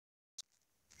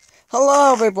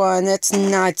Hello everyone, it's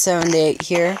Night 78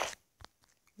 here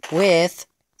with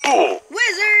Wizard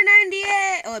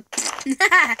 98. Oh,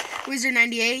 Wizard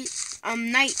 98.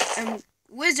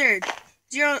 Wizard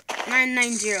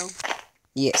 0990.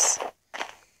 yes.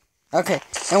 Okay,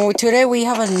 and today we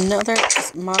have another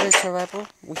modern survival.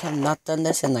 We have not done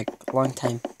this in like a long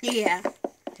time. Yeah.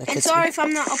 And sorry if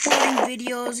I'm not uploading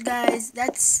videos, guys.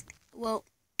 That's, well,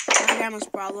 my grandma's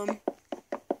problem.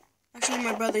 Actually,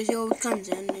 my brother's, he always comes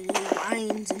in and he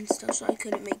whines and stuff, so I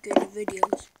couldn't make good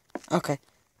videos. Okay.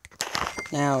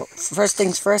 Now, first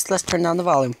things first, let's turn down the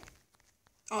volume.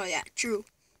 Oh, yeah, true.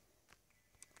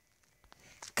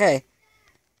 Okay.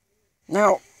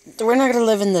 Now, we're not gonna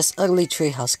live in this ugly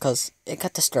treehouse because it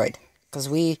got destroyed. Because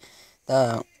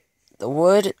the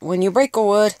wood, when you break a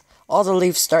wood, all the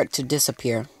leaves start to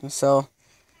disappear. So.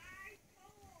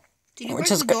 Did you break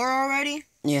the door already?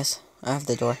 Yes, I have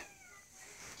the door.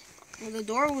 Well, the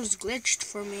door was glitched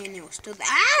for me and it was still there.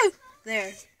 Ah!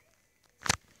 There.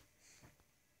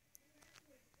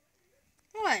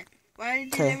 What? Why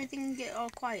did everything get all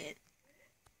quiet?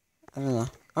 I don't know.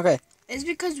 Okay. It's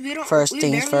because we don't... First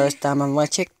things first, I'm a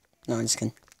magic. No, I'm just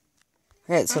kidding.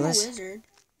 Okay, so I'm a wizard.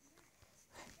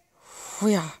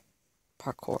 We are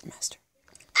parkour master.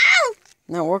 Ow!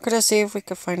 Now we're gonna see if we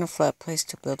can find a flat place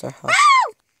to build our house.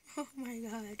 Ow! Oh my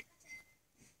god.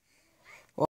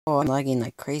 Oh, I'm lagging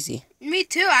like crazy. Me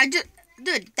too.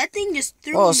 Dude, that thing just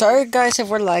threw me. Oh, sorry guys if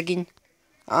we're lagging.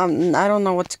 I don't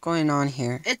know what's going on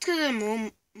here. It's because of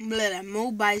the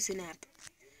Mo Bison app.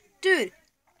 Dude,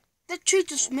 that tree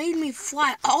just made me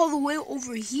fly all the way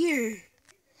over here.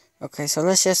 Okay, so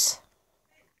let's just...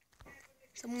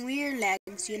 Some weird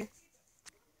lags, you know.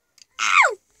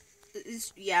 Ow!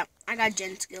 Yeah, I got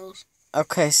gen skills.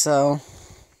 Okay, so...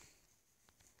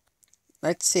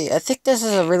 Let's see. I think this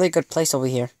is a really good place over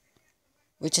here.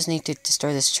 We just need to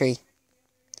destroy this tree.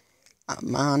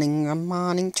 I'm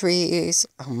mining trees.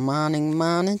 I'm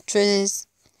mining trees.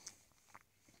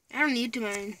 I don't need to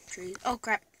mine trees. Oh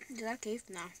crap. Is that a cave?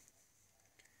 No.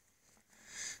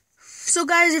 So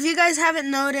guys, if you guys haven't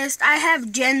noticed, I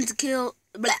have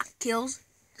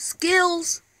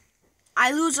skills.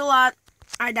 I lose a lot.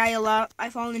 I die a lot.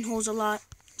 I fall in holes a lot.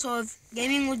 So if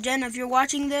Gaming with Jen, if you're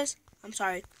watching this, I'm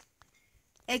sorry.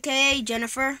 AKA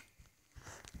Jennifer.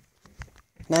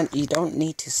 Man, you don't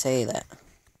need to say that.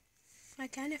 I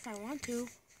can if I want to.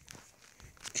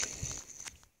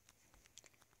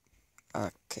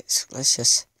 Okay, so let's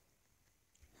just...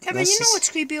 Kevin, you know what's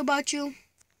creepy about you?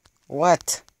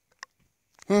 What?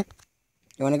 You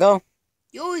wanna go?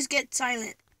 You always get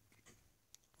silent.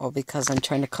 Oh, because I'm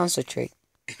trying to concentrate.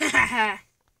 Ooh,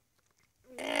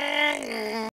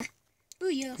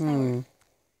 yeah, flower.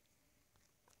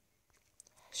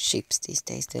 Sheeps these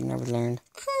days, they never learn.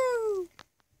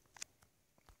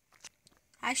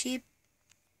 Hi, sheep.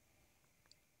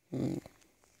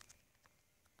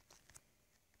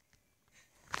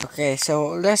 Okay, so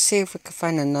let's see if we can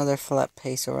find another flat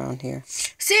place around here.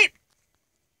 See?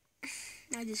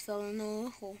 I just fell in a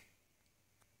hole.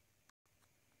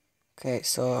 Okay,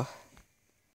 so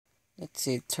let's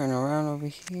see, turn around over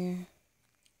here.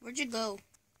 Where'd you go?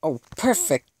 Oh,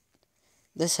 perfect.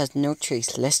 This has no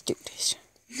trees. Let's do this.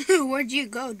 Where'd you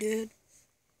go, dude?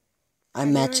 I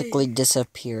magically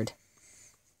disappeared.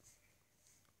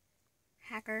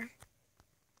 Hacker.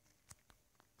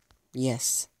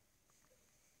 Yes.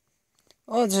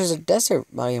 Oh, there's a desert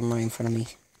biome right in front of me.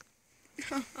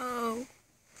 Oh.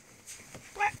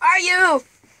 Where are you?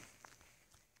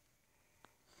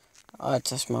 Oh,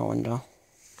 it's a small window.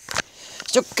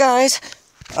 So, guys,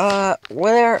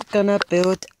 we're gonna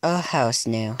build a house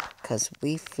now. Because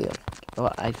we feel like,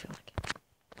 well, I feel like it.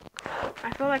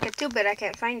 I feel like it too, but I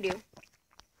can't find you.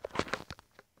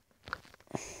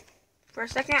 For a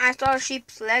second, I saw a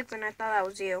sheep's legs and I thought that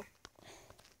was you.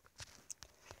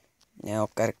 Now,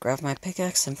 gotta grab my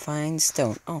pickaxe and find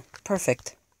stone. Oh,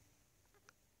 perfect.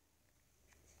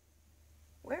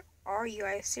 Where are you?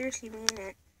 I seriously mean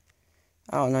it.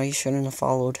 Oh, no, you shouldn't have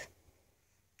followed.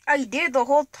 I did the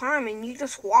whole time and you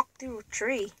just walked through a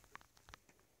tree.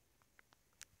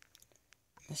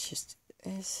 Let's just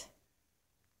do this.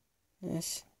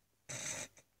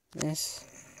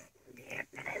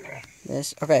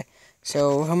 Okay,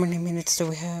 so how many minutes do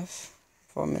we have?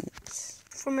 4 minutes.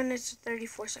 4 minutes and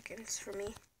 34 seconds for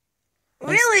me.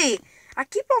 Really? I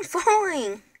keep on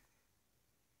falling.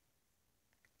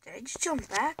 Did I just jump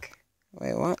back?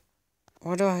 Wait, what?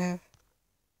 What do I have?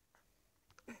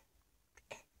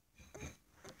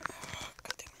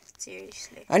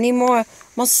 Seriously. I need more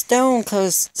stone,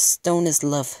 because stone is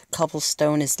love.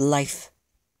 Cobblestone is life.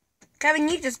 Kevin,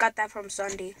 you just got that from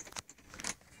Sunday.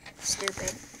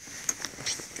 Stupid.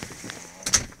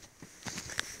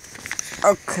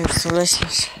 Okay, so let's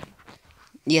just...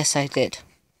 Yes, I did.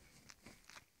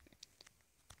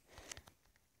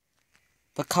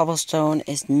 But cobblestone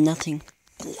is nothing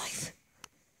but life.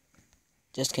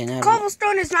 Just kidding.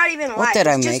 Cobblestone is not even life. What did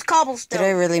I make? Just cobblestone. Did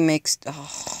I really make...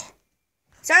 Oh.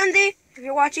 Sandy, if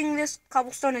you're watching this,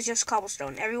 cobblestone is just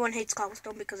cobblestone. Everyone hates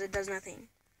cobblestone because it does nothing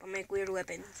but make weird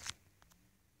weapons.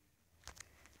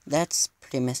 That's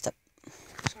pretty messed up.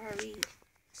 Sorry.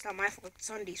 It's not my fault. It's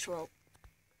Sandy's fault.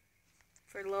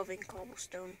 For loving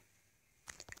cobblestone.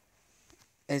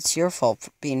 It's your fault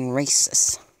for being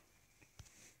racist.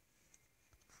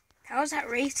 How is that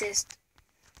racist?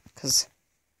 Because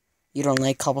you don't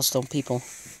like cobblestone people.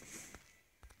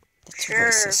 That's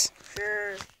racist.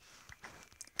 Sure.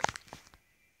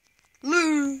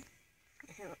 Lol.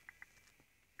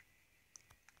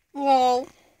 Lol.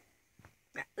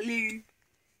 Lol.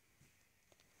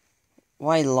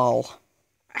 Why lol?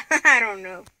 I don't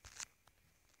know.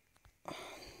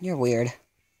 You're weird.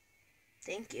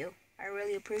 Thank you. I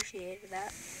really appreciated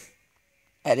that.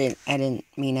 I didn't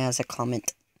mean as a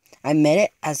comment. I meant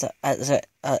it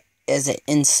as an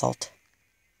insult.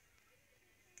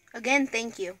 Again,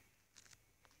 thank you.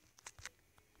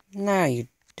 No, you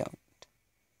don't.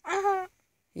 Uh-huh.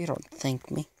 You don't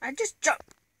thank me. I just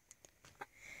jumped.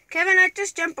 Kevin, I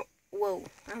just jumped. Whoa,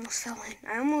 I almost fell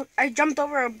in. I jumped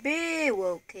over a big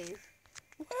cave.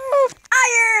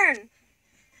 Iron!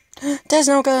 There's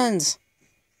no guns.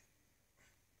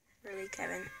 Really,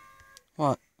 Kevin?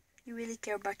 What? You really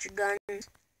care about your guns?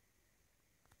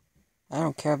 I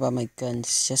don't care about my guns.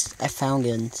 It's just I found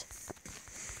guns.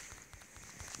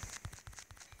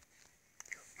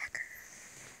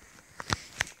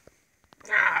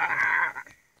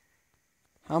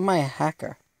 How am I a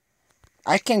hacker?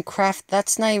 I can craft...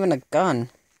 That's not even a gun.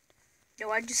 Yo,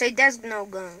 why'd you say there's no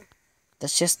gun?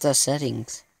 That's just the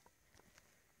settings.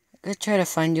 I'm gonna try to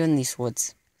find you in these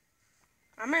woods.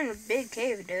 I'm in a big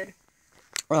cave, dude.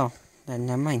 Oh, then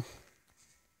never mind.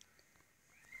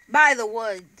 By the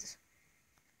woods.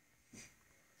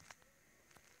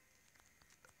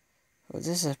 Oh, this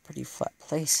is a pretty flat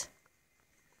place.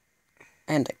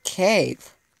 And a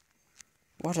cave.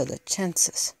 What are the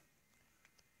chances?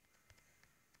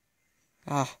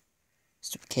 Ah,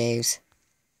 stupid caves.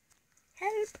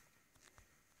 Help.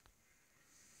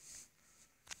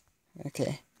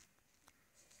 Okay.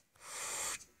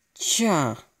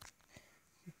 Ja.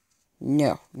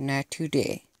 No, not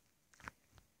today.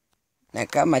 I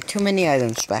got my too many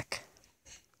items back.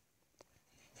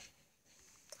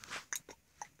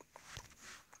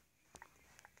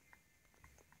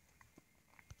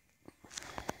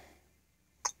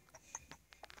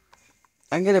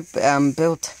 I'm gonna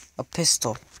build a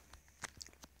pistol.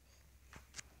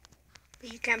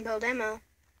 But you can't build ammo.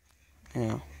 I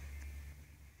know.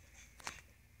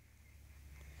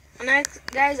 And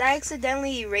guys, I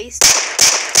accidentally erased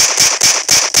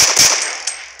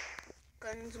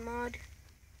guns mod.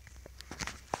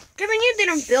 Kevin, you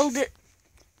didn't build it.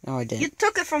 No, I didn't. You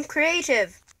took it from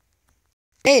creative.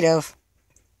 Creative?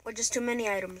 With just too many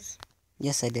items.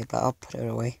 Yes, I did, but I'll put it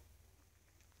away.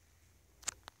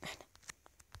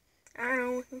 I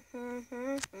don't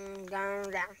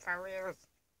down for real.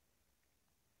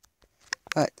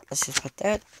 Alright, let's just put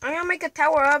that. I'm gonna make a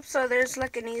tower up so there's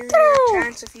like an easier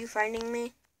chance of you finding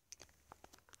me.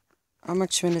 How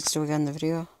much minutes do we got in the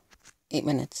video? 8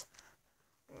 minutes.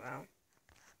 Wow.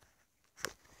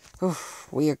 Oof,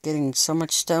 we are getting so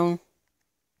much stone.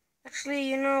 Actually,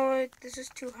 you know what? This is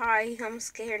too high. I'm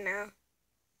scared now.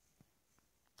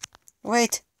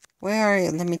 Wait, where are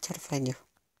you? Let me try to find you.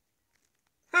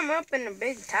 I'm up in a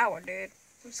big tower, dude.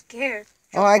 I'm scared.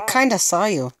 Oh, I kinda saw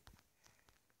you.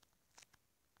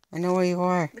 I know where you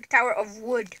are. Big tower of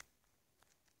wood.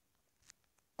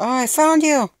 Oh, I found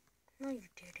you! No, you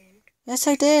didn't. Yes,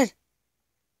 I did.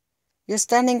 You're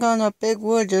standing on a big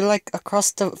wood. You're like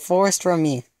across the forest from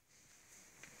me.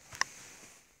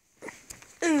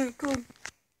 Cool.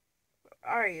 Where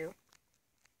are you?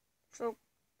 So,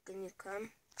 can you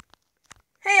come?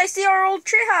 Hey, I see our old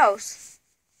treehouse.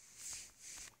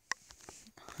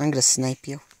 I'm gonna snipe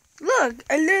you. Look,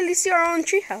 I literally see our own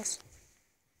treehouse.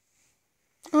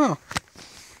 Oh.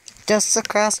 Just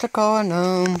across the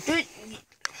corner. Dude,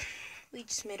 we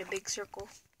just made a big circle.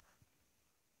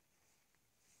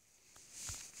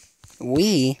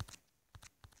 We?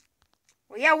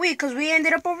 Well, yeah, because we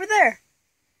ended up over there.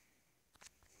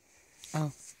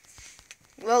 Oh.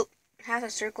 Well, half a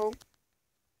circle.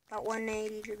 About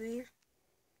 180 degrees.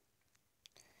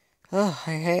 Oh,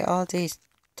 I hate all these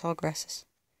tall grasses.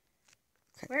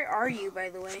 Okay. Where are you, by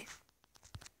the way?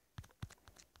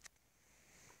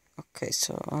 Okay,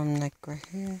 so I'm like right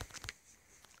here.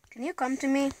 Can you come to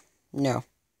me? No.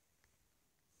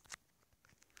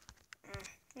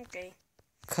 Okay.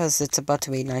 Because it's about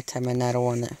to be nighttime and I don't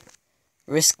want to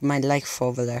risk my life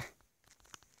over there.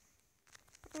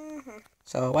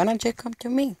 So why don't you come to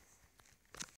me?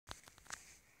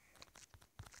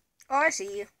 Oh, I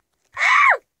see you.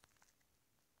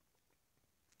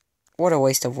 What a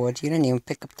waste of wood. You didn't even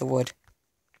pick up the wood.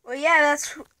 Well, yeah,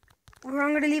 that's... We're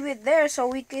going to leave it there so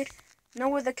we could know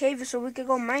where the cave is so we could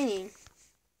go mining.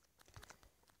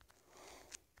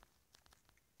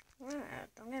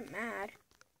 Don't get mad.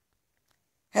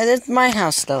 Hey, that's my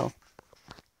house, though.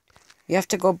 You have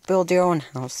to go build your own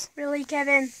house. Really,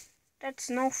 Kevin? That's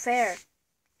no fair.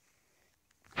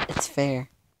 It's fair.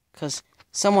 Because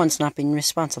someone's not being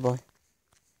responsible.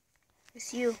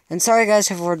 It's you. And sorry,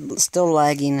 guys, if we're still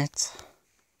lagging.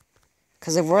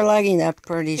 Because if we're lagging, I'm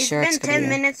pretty sure it's going to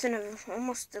be... It's been 10 minutes and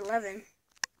almost 11.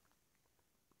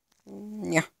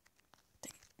 Yeah.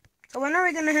 So when are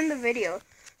we going to end the video?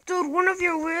 Dude, one of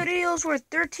your videos were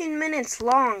 13 minutes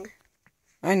long.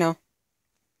 I know.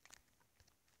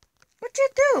 What'd you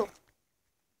do?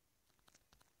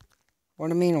 What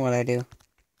do you mean what I do?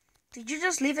 Did you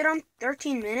just leave it on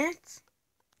 13 minutes?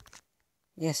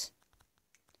 Yes.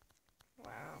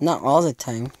 Wow. Not all the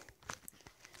time.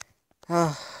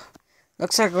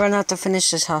 Looks like we're going to have to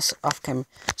finish this house off camera.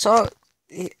 So,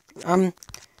 I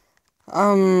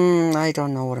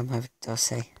don't know what I'm going to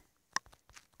say.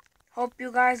 Hope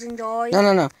you guys enjoyed.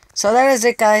 No. So that is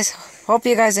it, guys. Hope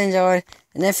you guys enjoyed.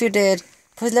 And if you did,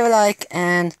 please leave a like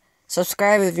and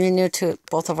subscribe if you're new to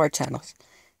both of our channels.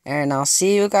 And I'll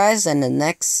see you guys in the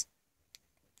next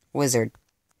wizard.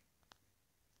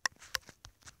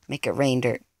 Make it rain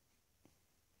dirt.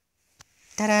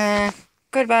 Ta-da!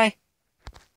 Goodbye.